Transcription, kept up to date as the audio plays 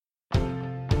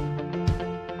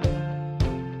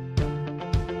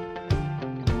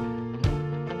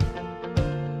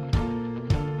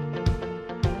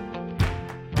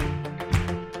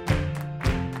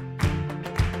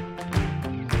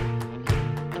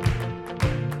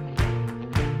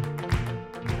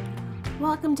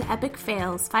Welcome to Epic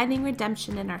Fails, Finding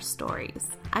Redemption in Our Stories.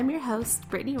 I'm your host,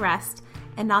 Brittany Rust,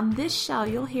 and on this show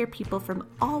you'll hear people from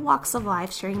all walks of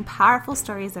life sharing powerful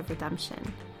stories of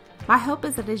redemption. My hope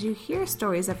is that as you hear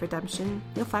stories of redemption,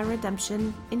 you'll find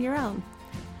redemption in your own.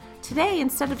 Today,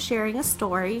 instead of sharing a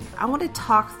story, I want to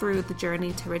talk through the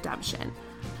journey to redemption.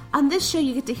 On this show,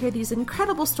 you get to hear these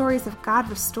incredible stories of God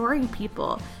restoring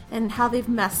people and how they've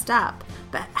messed up.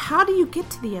 But how do you get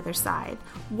to the other side?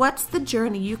 What's the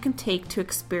journey you can take to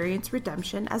experience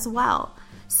redemption as well?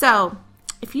 So,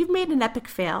 if you've made an epic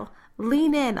fail,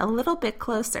 lean in a little bit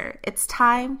closer. It's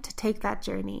time to take that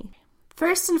journey.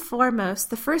 First and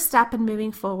foremost, the first step in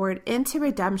moving forward into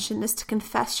redemption is to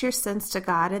confess your sins to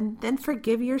God and then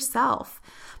forgive yourself.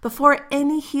 Before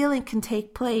any healing can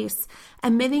take place,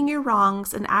 admitting your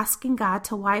wrongs and asking God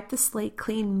to wipe the slate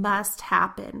clean must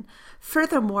happen.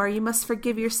 Furthermore, you must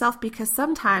forgive yourself because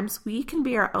sometimes we can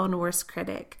be our own worst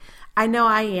critic. I know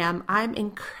I am. I'm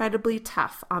incredibly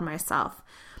tough on myself.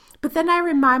 But then I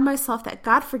remind myself that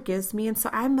God forgives me, and so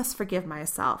I must forgive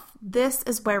myself. This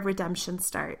is where redemption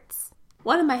starts.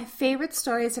 One of my favorite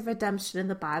stories of redemption in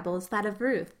the Bible is that of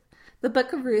Ruth. The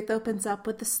book of Ruth opens up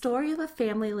with the story of a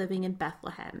family living in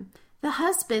Bethlehem. The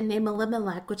husband, named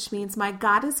Elimelech, which means my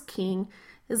God is king,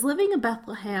 is living in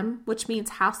Bethlehem, which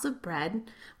means house of bread,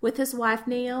 with his wife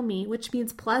Naomi, which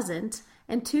means pleasant,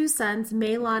 and two sons,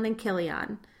 Mahlon and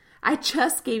Chilion. I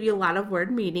just gave you a lot of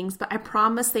word meanings, but I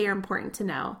promise they are important to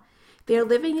know. They are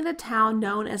living in a town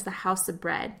known as the house of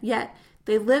bread, yet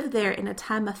they lived there in a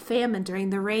time of famine during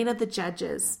the reign of the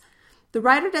judges. The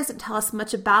writer doesn't tell us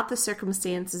much about the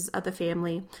circumstances of the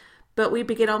family, but we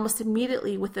begin almost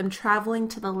immediately with them traveling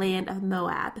to the land of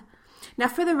Moab. Now,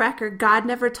 for the record, God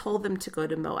never told them to go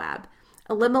to Moab.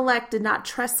 Elimelech did not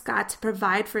trust God to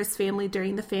provide for his family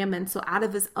during the famine, so out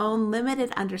of his own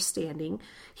limited understanding,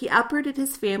 he uprooted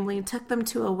his family and took them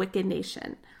to a wicked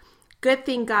nation. Good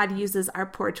thing God uses our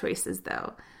poor choices,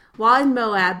 though. While in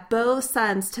Moab, both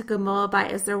sons took a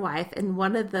Moabite as their wife, and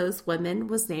one of those women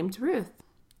was named Ruth.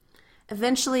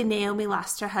 Eventually, Naomi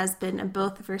lost her husband and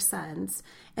both of her sons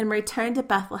and returned to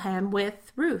Bethlehem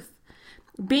with Ruth.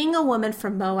 Being a woman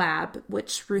from Moab,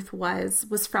 which Ruth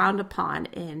was frowned upon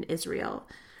in Israel.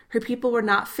 Her people were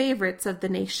not favorites of the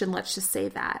nation, let's just say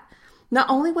that. Not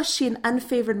only was she an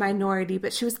unfavored minority,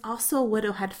 but she was also a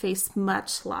widow who had faced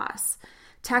much loss.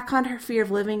 Tack on her fear of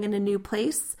living in a new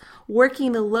place, working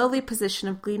in the lowly position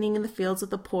of gleaning in the fields of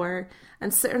the poor,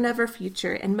 uncertain of her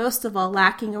future, and most of all,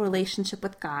 lacking a relationship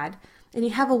with God, and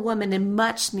you have a woman in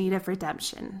much need of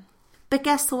redemption. But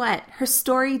guess what? Her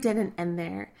story didn't end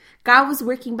there. God was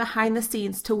working behind the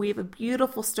scenes to weave a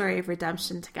beautiful story of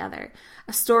redemption together,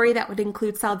 a story that would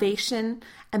include salvation,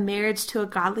 a marriage to a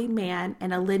godly man,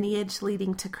 and a lineage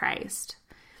leading to Christ.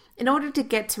 In order to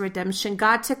get to redemption,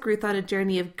 God took Ruth on a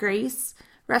journey of grace,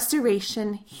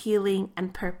 restoration, healing,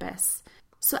 and purpose.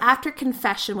 So after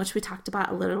confession, which we talked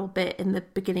about a little bit in the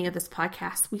beginning of this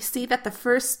podcast, we see that the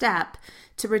first step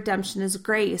to redemption is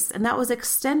grace, and that was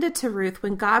extended to Ruth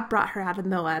when God brought her out of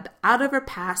Moab, out of her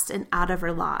past and out of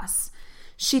her loss.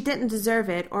 She didn't deserve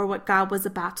it or what God was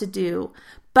about to do,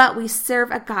 but we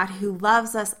serve a God who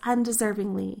loves us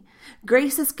undeservingly.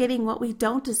 Grace is getting what we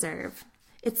don't deserve.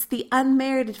 It's the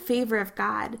unmerited favor of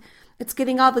God. It's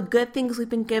getting all the good things we've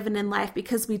been given in life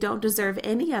because we don't deserve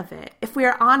any of it. If we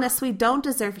are honest, we don't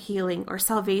deserve healing or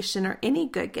salvation or any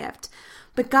good gift.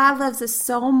 But God loves us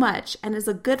so much and is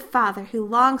a good Father who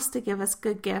longs to give us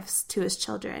good gifts to his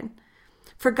children.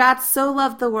 For God so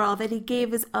loved the world that he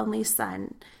gave his only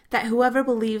Son, that whoever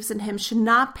believes in him should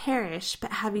not perish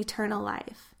but have eternal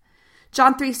life.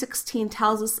 John 3:16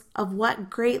 tells us of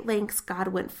what great lengths God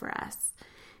went for us.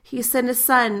 He sent his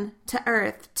Son to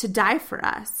earth to die for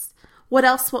us. What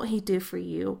else won't he do for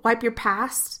you? Wipe your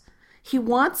past? He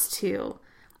wants to.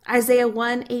 Isaiah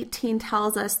 1:18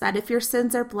 tells us that if your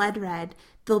sins are blood red,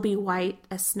 they'll be white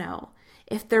as snow.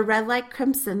 If they're red like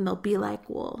crimson, they'll be like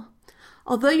wool.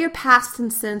 Although your past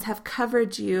and sins have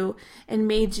covered you and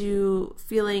made you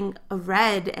feeling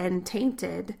red and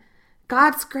tainted,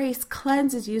 God's grace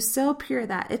cleanses you so pure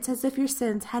that it's as if your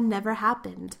sins had never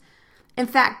happened. In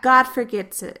fact, God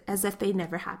forgets it as if they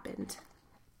never happened.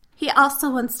 He also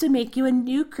wants to make you a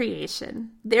new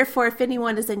creation. Therefore, if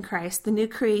anyone is in Christ, the new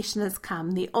creation has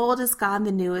come. The old is gone,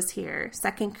 the new is here.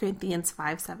 2 Corinthians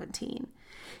 5:17.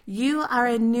 You are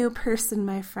a new person,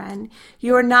 my friend.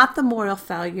 You are not the moral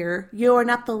failure. You are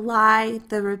not the lie,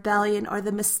 the rebellion, or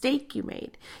the mistake you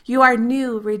made. You are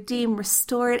new, redeemed,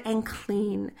 restored, and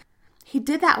clean. He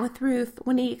did that with Ruth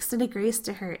when he extended grace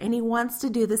to her, and he wants to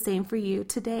do the same for you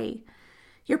today.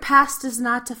 Your past does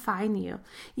not define you.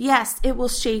 Yes, it will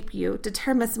shape you,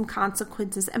 determine some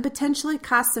consequences, and potentially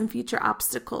cause some future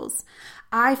obstacles.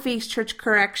 I faced church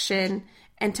correction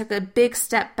and took a big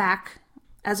step back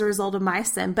as a result of my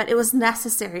sin, but it was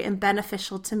necessary and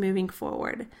beneficial to moving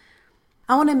forward.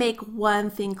 I want to make one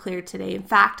thing clear today. In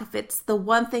fact, if it's the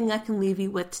one thing I can leave you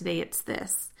with today, it's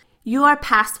this. Your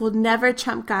past will never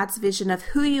trump God's vision of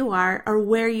who you are or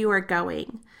where you are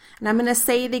going. And I'm going to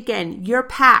say it again. Your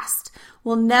past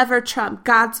will never trump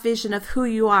God's vision of who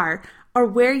you are or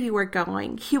where you are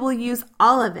going. He will use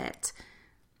all of it.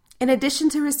 In addition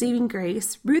to receiving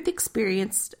grace, Ruth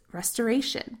experienced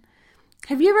restoration.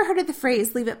 Have you ever heard of the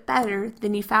phrase, leave it better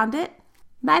than you found it?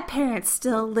 My parents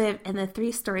still live in the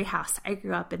 3-story house I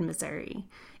grew up in Missouri.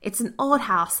 It's an old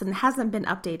house and hasn't been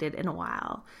updated in a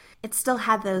while. It still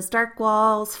had those dark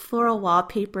walls, floral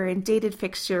wallpaper, and dated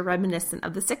fixture reminiscent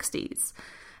of the 60s.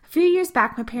 A few years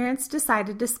back, my parents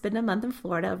decided to spend a month in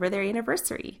Florida over their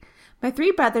anniversary. My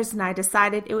 3 brothers and I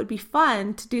decided it would be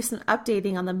fun to do some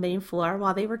updating on the main floor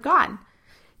while they were gone.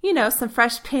 You know, some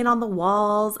fresh paint on the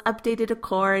walls, updated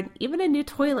decor, and even a new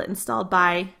toilet installed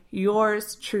by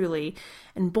yours truly.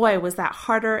 And boy, was that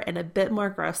harder and a bit more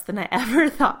gross than I ever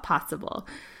thought possible.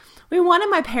 We wanted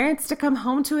my parents to come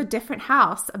home to a different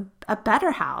house, a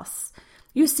better house.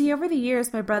 You see, over the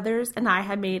years, my brothers and I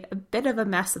had made a bit of a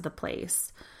mess of the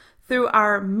place. Through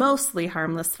our mostly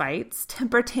harmless fights,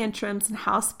 temper tantrums, and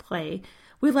house play,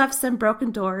 we left some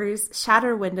broken doors,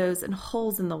 shattered windows, and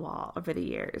holes in the wall over the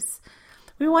years.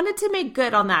 We wanted to make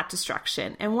good on that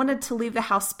destruction and wanted to leave the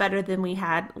house better than we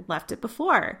had left it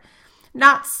before.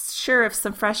 Not sure if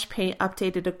some fresh paint,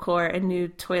 updated decor, and new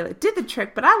toilet did the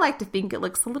trick, but I like to think it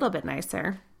looks a little bit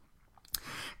nicer.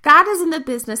 God is in the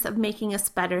business of making us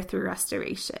better through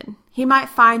restoration. He might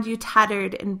find you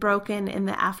tattered and broken in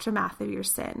the aftermath of your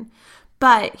sin,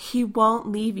 but He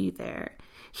won't leave you there.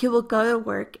 He will go to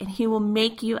work and He will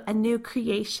make you a new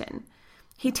creation.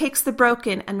 He takes the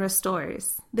broken and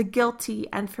restores, the guilty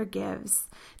and forgives,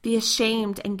 the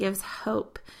ashamed and gives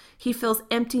hope. He fills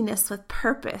emptiness with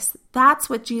purpose. That's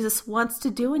what Jesus wants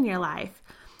to do in your life.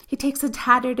 He takes a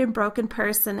tattered and broken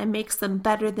person and makes them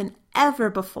better than ever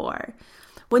before.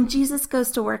 When Jesus goes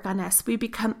to work on us, we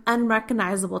become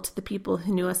unrecognizable to the people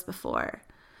who knew us before.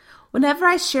 Whenever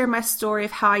I share my story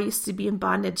of how I used to be in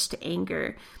bondage to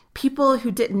anger, people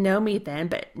who didn't know me then,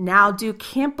 but now do,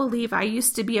 can't believe I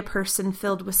used to be a person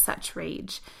filled with such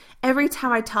rage. Every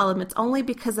time I tell them it's only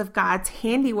because of God's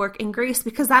handiwork and grace,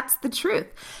 because that's the truth.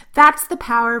 That's the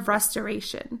power of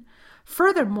restoration.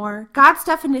 Furthermore, God's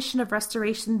definition of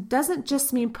restoration doesn't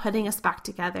just mean putting us back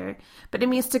together, but it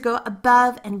means to go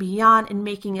above and beyond and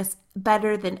making us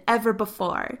better than ever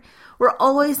before. We're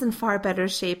always in far better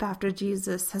shape after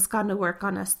Jesus has gone to work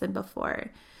on us than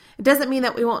before. It doesn't mean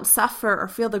that we won't suffer or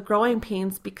feel the growing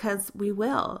pains, because we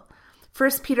will. 1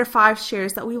 Peter 5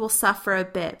 shares that we will suffer a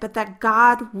bit, but that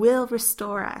God will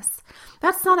restore us.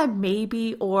 That's not a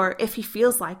maybe or if He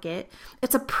feels like it.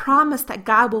 It's a promise that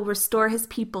God will restore His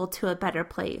people to a better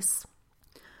place.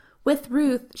 With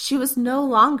Ruth, she was no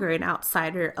longer an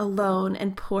outsider, alone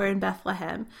and poor in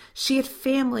Bethlehem. She had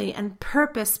family and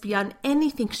purpose beyond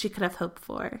anything she could have hoped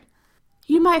for.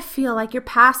 You might feel like your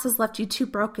past has left you too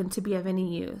broken to be of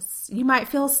any use. You might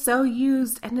feel so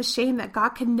used and ashamed that God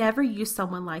can never use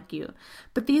someone like you.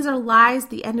 But these are lies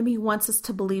the enemy wants us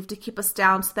to believe to keep us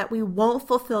down so that we won't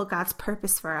fulfill God's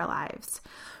purpose for our lives.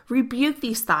 Rebuke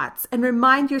these thoughts and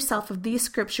remind yourself of these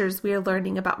scriptures we are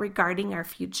learning about regarding our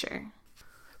future.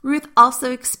 Ruth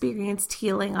also experienced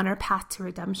healing on her path to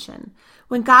redemption.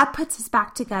 When God puts us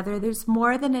back together, there's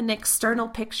more than an external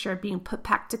picture being put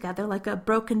back together like a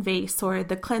broken vase or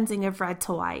the cleansing of red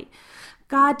to white.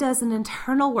 God does an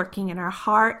internal working in our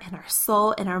heart and our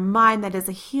soul and our mind that is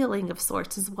a healing of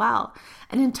sorts as well.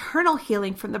 An internal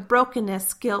healing from the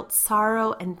brokenness, guilt,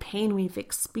 sorrow, and pain we've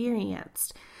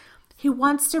experienced. He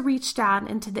wants to reach down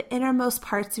into the innermost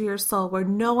parts of your soul where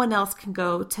no one else can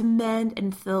go to mend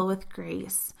and fill with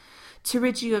grace, to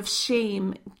rid you of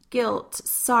shame, guilt,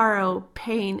 sorrow,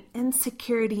 pain,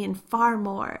 insecurity, and far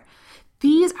more.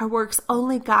 These are works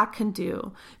only God can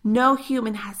do. No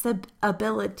human has the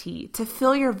ability to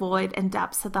fill your void and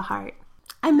depths of the heart.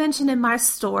 I mentioned in my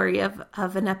story of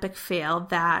an epic fail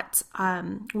that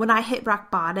when I hit rock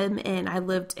bottom and I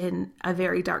lived in a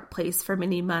very dark place for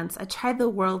many months, I tried the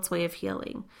world's way of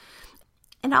healing.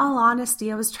 In all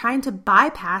honesty, I was trying to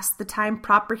bypass the time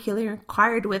proper healing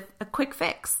required with a quick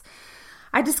fix.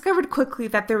 I discovered quickly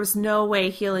that there was no way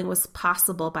healing was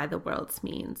possible by the world's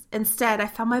means. Instead, I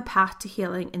found my path to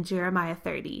healing in Jeremiah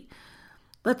 30.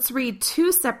 Let's read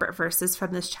 2 separate verses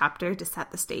from this chapter to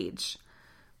set the stage.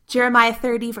 Jeremiah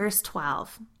 30, verse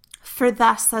 12. For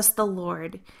thus says the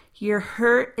Lord, your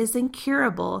hurt is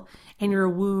incurable and your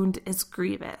wound is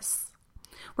grievous.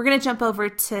 We're going to jump over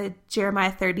to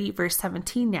Jeremiah 30, verse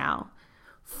 17 now.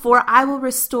 For I will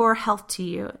restore health to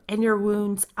you, and your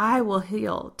wounds I will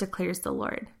heal, declares the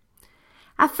Lord.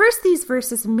 At first, these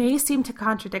verses may seem to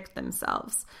contradict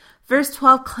themselves. Verse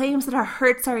 12 claims that our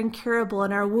hurts are incurable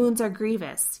and our wounds are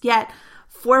grievous. Yet,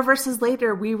 4 verses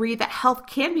later, we read that health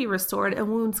can be restored and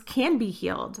wounds can be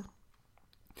healed.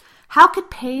 How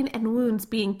could pain and wounds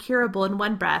be incurable in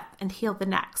one breath and heal the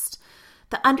next?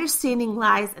 The understanding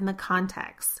lies in the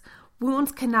context.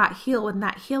 Wounds cannot heal when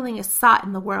that healing is sought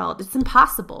in the world. It's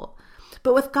impossible.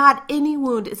 But with God, any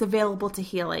wound is available to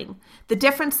healing. The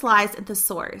difference lies in the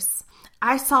source.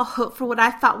 I saw hope for what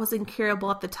I thought was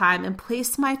incurable at the time and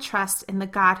placed my trust in the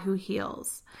God who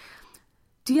heals.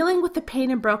 Dealing with the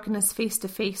pain and brokenness face to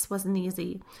face wasn't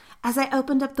easy. As I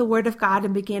opened up the Word of God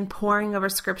and began poring over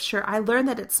Scripture, I learned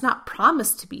that it's not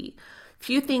promised to be.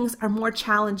 Few things are more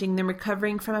challenging than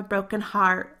recovering from a broken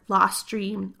heart, lost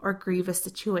dream, or grievous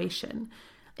situation.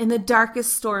 In the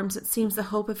darkest storms, it seems the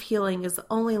hope of healing is the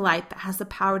only light that has the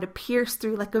power to pierce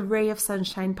through like a ray of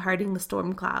sunshine parting the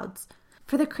storm clouds.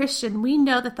 For the Christian, we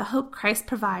know that the hope Christ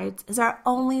provides is our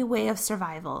only way of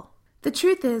survival. The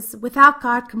truth is, without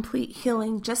God, complete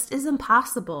healing just is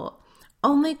impossible.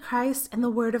 Only Christ and the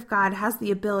Word of God has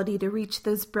the ability to reach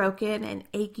those broken and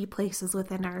achy places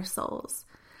within our souls.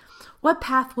 What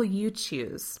path will you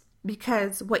choose?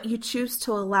 Because what you choose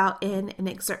to allow in and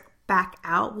exert back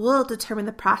out will determine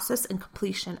the process and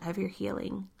completion of your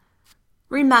healing.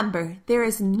 Remember, there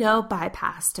is no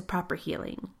bypass to proper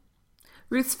healing.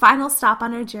 Ruth's final stop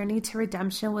on her journey to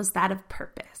redemption was that of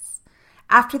purpose.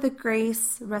 After the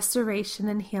grace, restoration,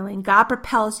 and healing, God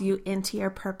propels you into your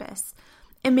purpose.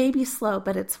 It may be slow,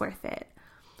 but it's worth it.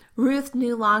 Ruth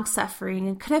knew long suffering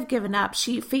and could have given up.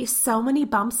 She faced so many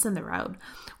bumps in the road.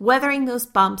 Weathering those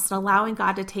bumps and allowing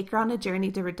God to take her on a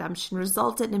journey to redemption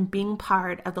resulted in being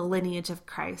part of the lineage of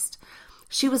Christ.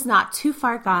 She was not too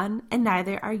far gone, and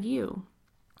neither are you.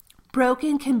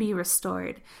 Broken can be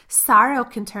restored. Sorrow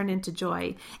can turn into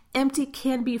joy. Empty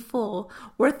can be full.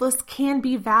 Worthless can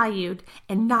be valued.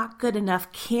 And not good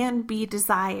enough can be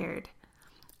desired.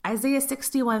 Isaiah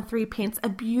 61:3 paints a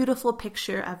beautiful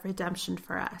picture of redemption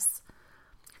for us.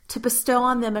 To bestow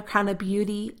on them a crown of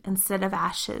beauty instead of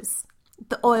ashes,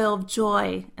 the oil of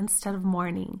joy instead of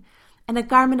mourning, and a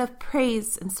garment of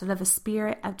praise instead of a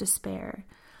spirit of despair.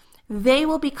 They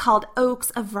will be called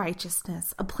oaks of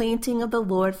righteousness, a planting of the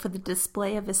Lord for the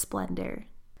display of his splendor.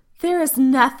 There is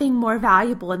nothing more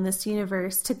valuable in this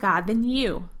universe to God than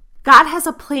you. God has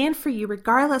a plan for you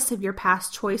regardless of your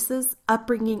past choices,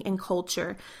 upbringing, and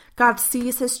culture. God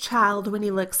sees his child when he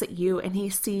looks at you, and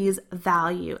he sees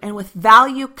value. And with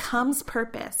value comes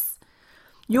purpose.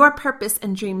 Your purpose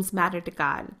and dreams matter to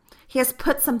God. He has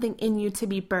put something in you to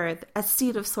be birthed, a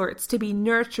seed of sorts, to be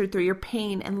nurtured through your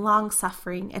pain and long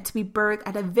suffering, and to be birthed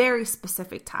at a very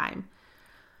specific time.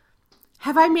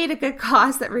 Have I made a good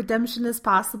cause that redemption is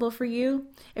possible for you?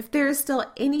 If there is still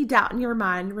any doubt in your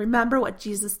mind, remember what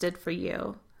Jesus did for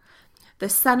you. The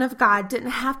Son of God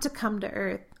didn't have to come to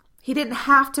earth. He didn't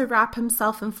have to wrap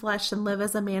himself in flesh and live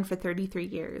as a man for 33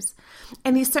 years.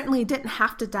 And he certainly didn't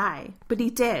have to die, but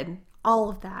he did all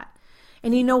of that.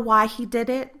 And you know why he did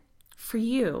it? For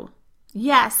you.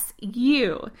 Yes,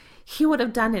 you. He would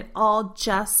have done it all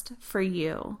just for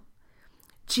you.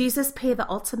 Jesus paid the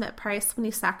ultimate price when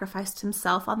he sacrificed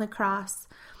himself on the cross.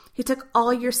 He took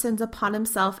all your sins upon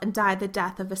himself and died the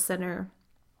death of a sinner.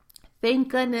 Thank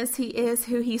goodness he is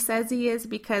who he says he is,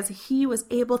 because he was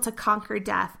able to conquer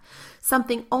death,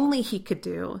 something only he could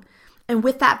do. And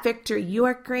with that victory, you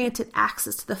are granted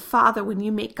access to the Father when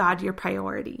you make God your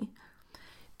priority.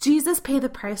 Jesus paid the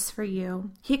price for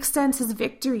you. He extends his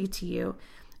victory to you.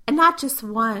 And not just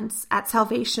once at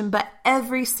salvation, but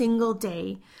every single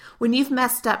day. When you've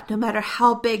messed up, no matter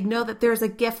how big, know that there's a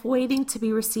gift waiting to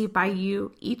be received by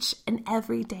you each and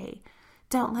every day.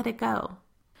 Don't let it go.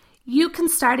 You can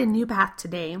start a new path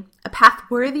today, a path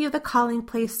worthy of the calling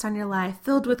placed on your life,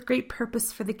 filled with great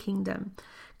purpose for the kingdom.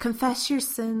 Confess your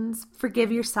sins,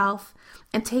 forgive yourself,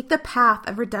 and take the path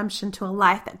of redemption to a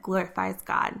life that glorifies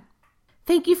God.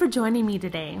 Thank you for joining me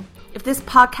today. If this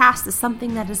podcast is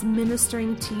something that is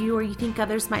ministering to you or you think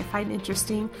others might find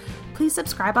interesting, please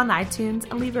subscribe on iTunes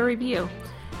and leave a review.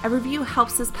 A review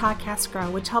helps this podcast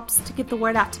grow, which helps to get the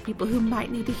word out to people who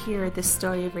might need to hear this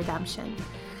story of redemption.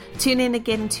 Tune in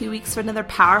again in 2 weeks for another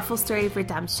powerful story of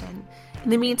redemption.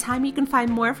 In the meantime, you can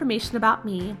find more information about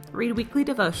me, read weekly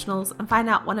devotionals, and find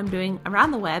out what I'm doing around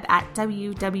the web at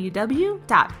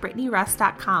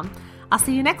www.brittanyruss.com. I'll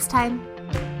see you next time.